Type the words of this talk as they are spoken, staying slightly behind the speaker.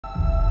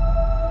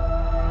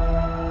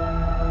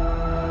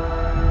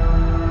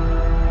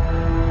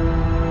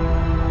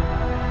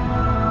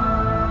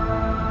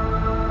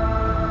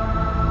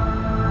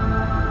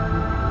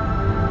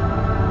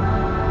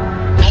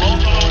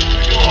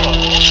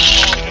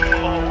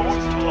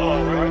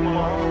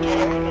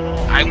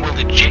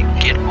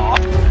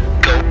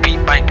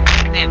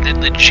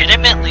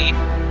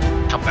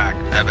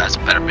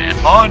better man.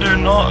 I do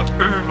not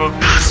approve of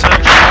these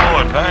sexual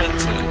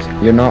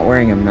advances. You're not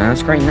wearing a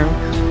mask right now?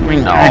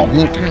 No.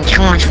 You've been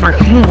too much for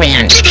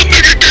COVID.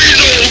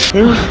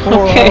 Here's 4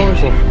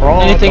 hours of raw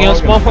Anything else,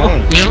 dog Mama?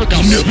 and You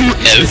don't know who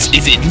else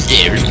is in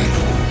there.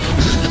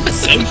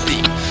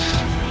 Something.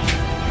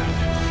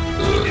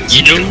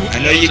 You know? I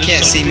know you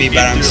can't see me,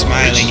 but I'm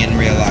smiling in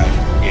real life.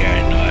 Yeah,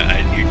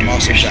 I know. You're doing I'm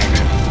also your shit.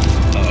 Jackson.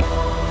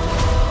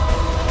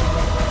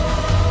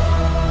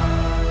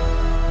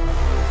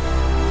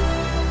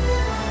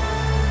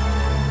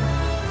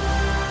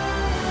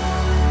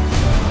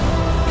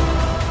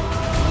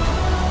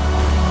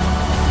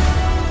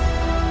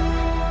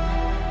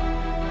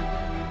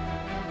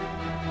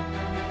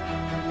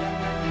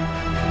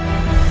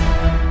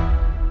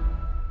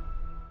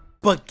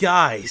 But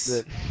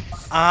guys,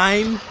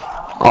 I'm...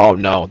 Oh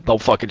no,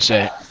 don't fucking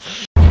say it.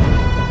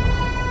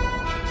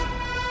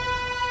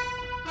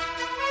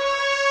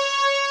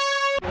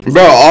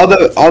 Bro,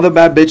 all the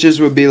bad bitches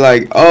would be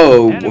like,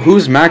 oh,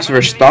 who's Max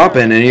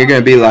Verstappen? And you're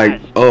gonna be like,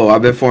 oh,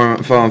 I've been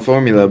following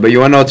formula. But you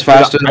wanna know what's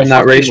faster than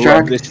that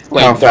racetrack?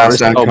 How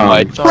fast I come.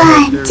 Why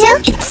do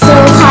it's so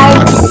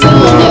hard to see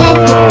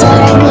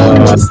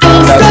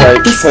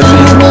it? These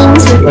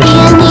feelings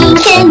within me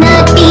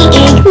cannot be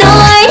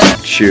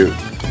ignored. Shoot.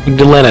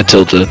 Galena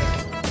tilted.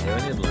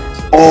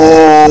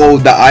 Oh,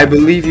 the I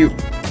believe you.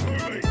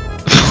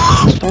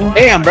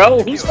 Damn,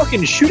 bro, who's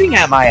fucking shooting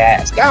at my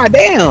ass? God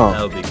damn.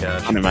 That'll be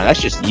cash. Oh, never mind, that's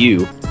just you.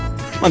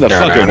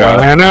 Motherfucker, bro.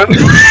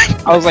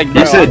 I was like,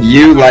 bro, You said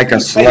you like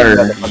a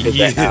slur.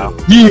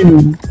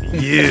 You.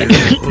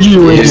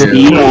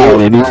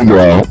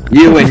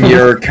 You and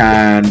your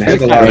kind.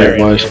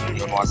 Everyone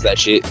wants that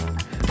shit.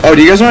 Oh,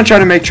 do you guys want to try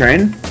to make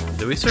train?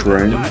 Did we survive?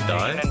 Train. Did we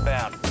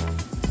die?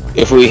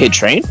 If we hit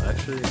train?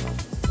 Actually,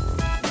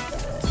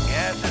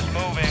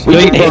 We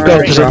can hit go,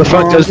 because at the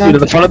front,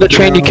 the front of the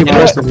train you can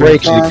press the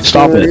brakes and you can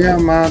stop it.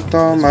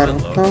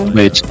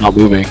 Wait, it's not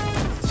moving.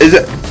 Is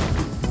it?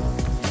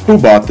 Who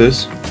bought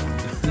this?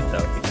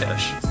 that would be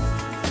cash.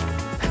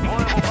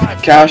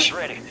 Cash,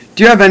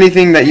 do you have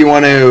anything that you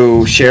want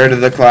to share to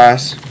the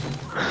class?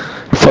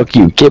 Fuck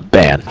you, get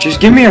banned. Just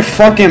give me your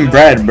fucking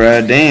bread,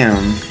 bruh.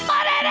 Damn.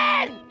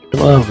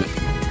 Love it.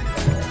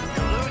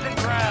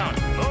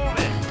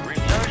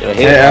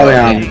 Hey,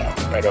 Elion.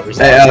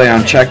 Hey,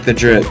 Elion, check the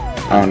drip.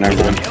 Oh, never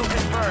mind.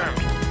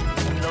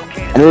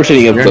 I'm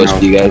rotating up close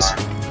to you guys.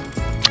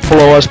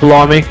 Below us,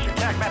 below me.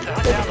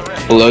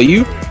 Below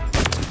you?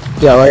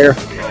 Yeah, right here.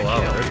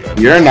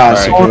 You're not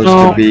supposed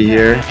to be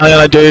here.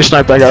 I do you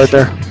snipe that guy right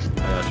there.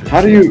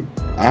 How do you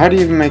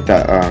even make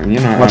that? You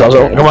know.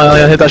 Come on,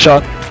 Elian, hit that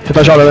shot. Hit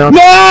that shot, Elian.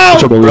 No!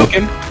 Broke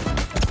him.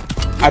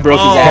 I broke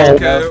his ass.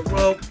 Okay,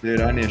 well,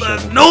 Dude, I need to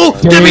shut the no!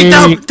 fuck up. Get me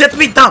down! Get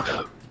me down!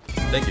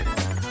 Thank you.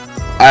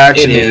 I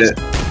actually need it.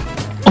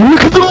 Oh,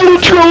 look at the little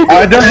drone!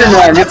 Don't get me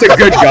wrong, it's a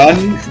good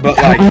gun, but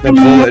like the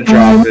bullet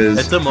drop is.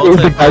 It's a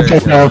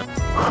multi-player.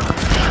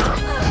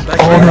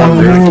 Oh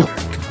no!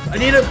 I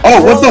need a. Oh,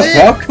 what the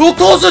fuck? Who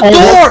closed the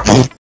door?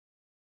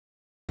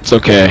 It's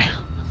okay.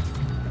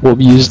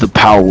 We'll use the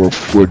power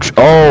of which.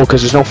 Oh,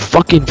 because there's no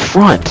fucking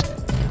front.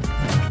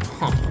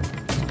 Huh.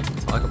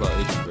 Talk about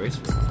Agent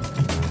Graceful.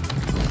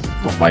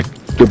 Oh my,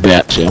 good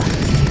bet, too.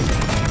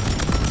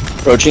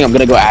 Approaching, I'm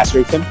gonna go ass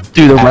rape him.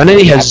 Dude, the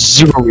Renegade has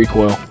zero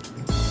recoil.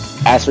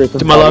 Ass rape him.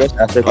 To my left.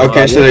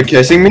 Okay, so they're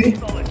kissing me?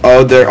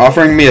 Oh, they're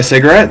offering me a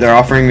cigarette? They're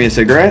offering me a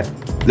cigarette?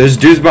 There's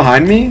dudes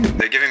behind me?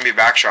 They're giving me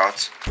back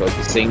shots.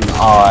 Focusing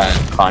on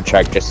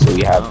contract just so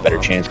we have a better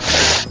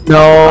chance.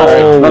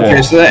 No!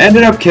 Okay, so they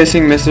ended up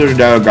kissing Mr.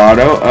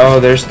 Delgado. Oh,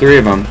 there's 3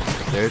 of them.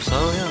 There's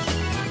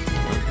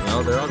yeah.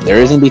 No, they're on. There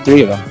is indeed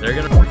 3 of them. They're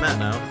gonna run Matt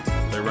now.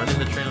 They're running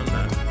the train on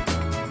Matt.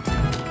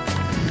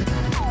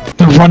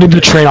 They're running the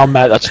train on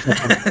Matt, that's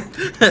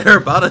They're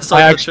about to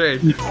start the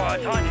train.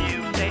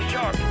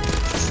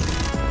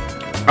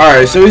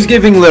 Alright, so he's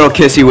giving little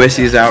kissy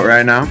wissies out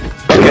right now.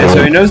 Okay,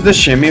 so he knows the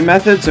shimmy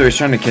method, so he's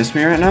trying to kiss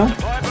me right now.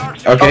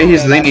 Okay,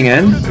 he's leaning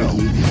in.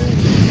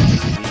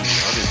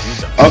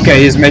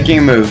 Okay, he's making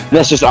a move.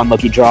 That's just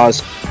unlucky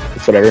draws.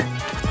 It's whatever.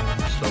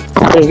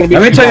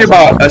 Let me tell you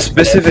about a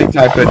specific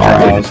type of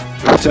draws.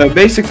 So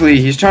basically,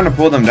 he's trying to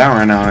pull them down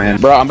right now, and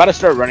bro, I'm about to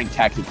start running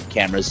tactical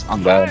cameras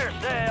on God.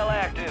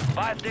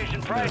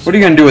 what are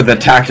you gonna do with the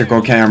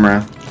tactical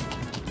camera?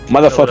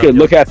 Motherfucker,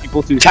 look at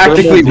people through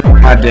Tactically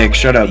my dick,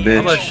 shut up, I'm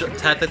gonna bitch.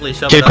 tactically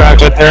shove Get it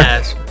cracked up right your there.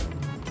 ass.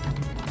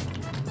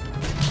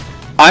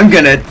 I'm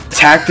gonna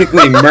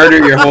tactically murder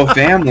your whole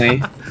family.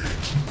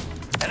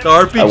 The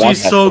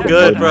RPG's so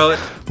good, bro.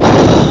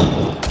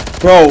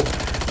 Bro,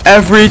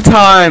 every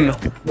time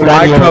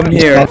I come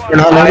here,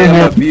 I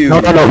am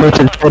abused. No,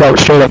 listen,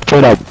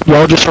 straight up.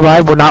 Y'all just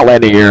survived, we're not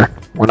landing here.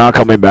 We're not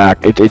coming back.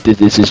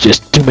 This is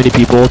just too many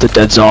people, it's a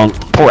dead zone.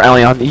 Poor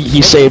Elion,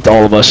 he saved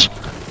all of us.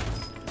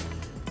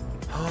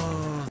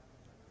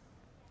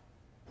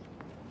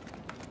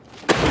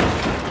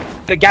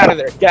 Get out of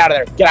there, get out of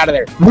there, get out of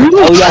there.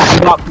 Oh yeah,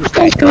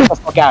 get the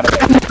fuck out of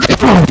there.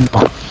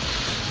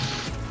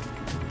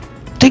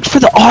 Thanks for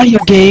the audio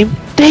game.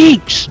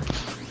 Thanks.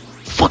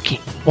 Fucking.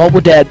 Well, we're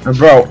dead.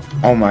 Bro,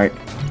 oh my.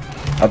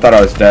 I thought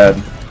I was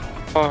dead.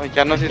 Oh,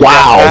 ya no sé si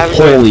Wow, atrás,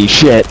 güey. holy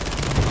shit.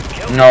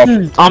 No.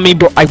 I mean,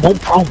 bro, I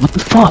won't pro. What the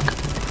fuck?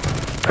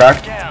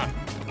 Cracked.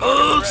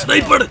 Oh,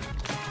 sniper!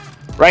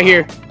 Right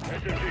here.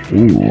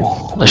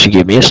 Ooh, unless you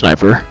gave me a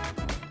sniper.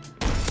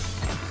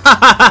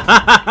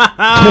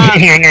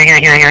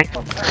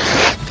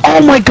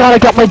 Oh my god, I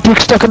got my dick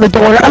stuck in the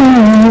door.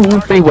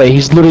 Oh, anyway,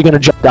 he's literally gonna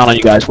jump down on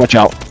you guys. Watch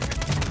out.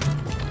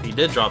 He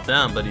did drop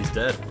down, but he's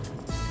dead.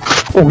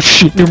 Oh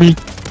shit, near me.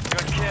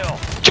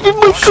 Give me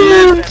my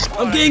gun.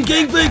 I'm getting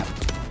gangbang!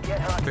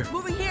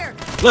 Moving here.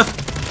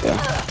 Left! Yeah.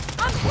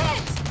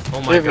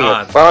 Oh my Give me a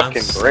god.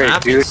 fucking I'm break,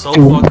 snapping dude. so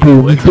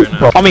fucking quick right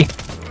now. On me.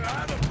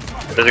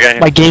 There's a guy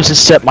here. My game's is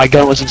set. My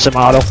gun was in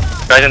semi-auto.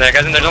 Guys in there,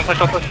 don't push,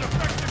 don't push.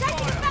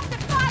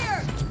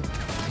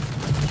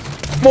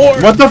 More.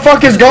 What the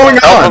fuck is going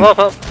on?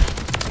 Help.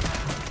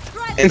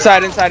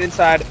 Inside, inside,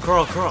 inside.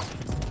 Curl, curl.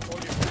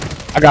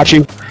 I got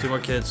you. 2 more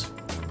kids.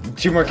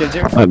 2 more kids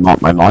here. My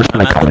mom's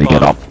gonna I'm call at me the to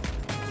get up. bottom.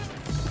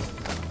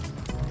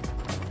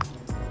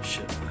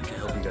 Shit, I can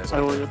help you guys. Ay,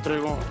 güey, yo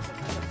traigo.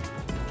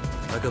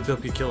 I could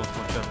help you kill him.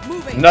 Watch out.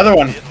 Moving. Another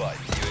one.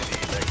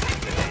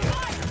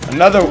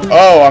 Another.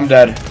 Oh, I'm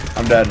dead.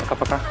 I'm dead. Acá,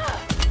 pa' acá.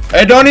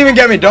 Hey, don't even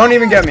get me. Don't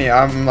even get me.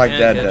 I'm like Can't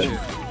dead. get Dead. you.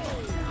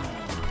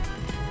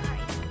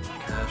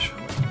 Cash.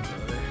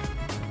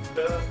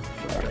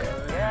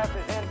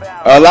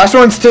 Last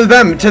one's to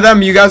them. To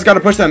them. You guys gotta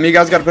push them. You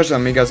guys gotta push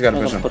them. You guys gotta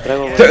push them.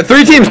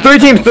 Three teams. 3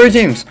 teams. 3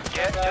 teams.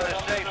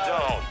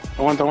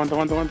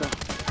 Aguanta.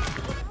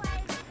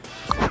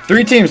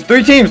 3 teams.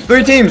 3 teams.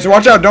 3 teams.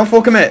 Watch out. Don't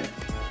full commit.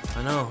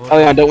 I know. Oh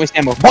yeah, don't waste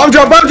ammo. Bomb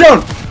drone. Bomb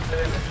drone.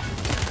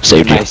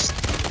 Saved you. Nice.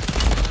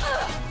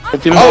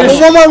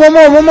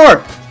 Oh, one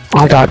more.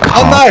 I got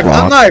caught.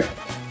 On knife.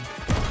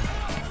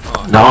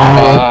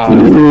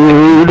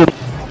 No.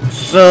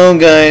 So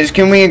guys,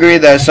 can we agree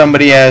that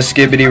somebody has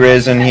Skibbity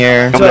Riz in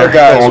here? So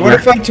guys, what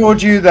if I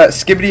told you that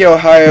Skibbity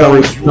Ohio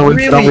was really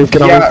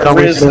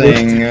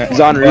rizzling,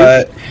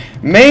 but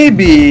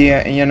maybe,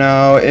 you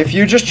know, if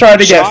you just try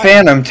to get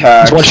Phantom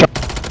tags.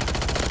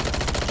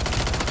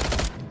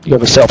 You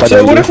have a self.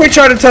 So what if we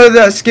try to tell you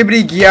that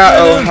Skibbity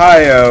Gia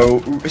Ohio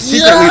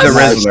secretly the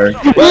Rizzler?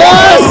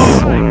 Yes!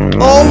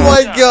 Oh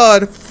my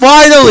god!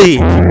 Finally!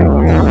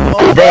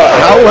 Bro,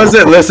 how was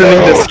it listening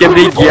to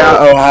Skibbity Gia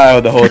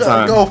Ohio the whole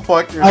time? Go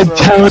fuck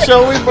yourself.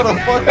 Show me,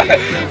 motherfucker.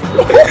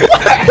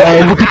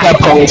 Hey, look at that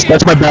post.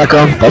 That's my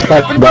background. That's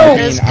my background.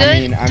 It was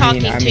good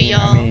talking to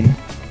y'all.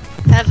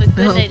 Have a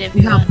good night,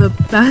 We have everyone. the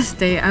best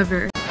day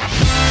ever.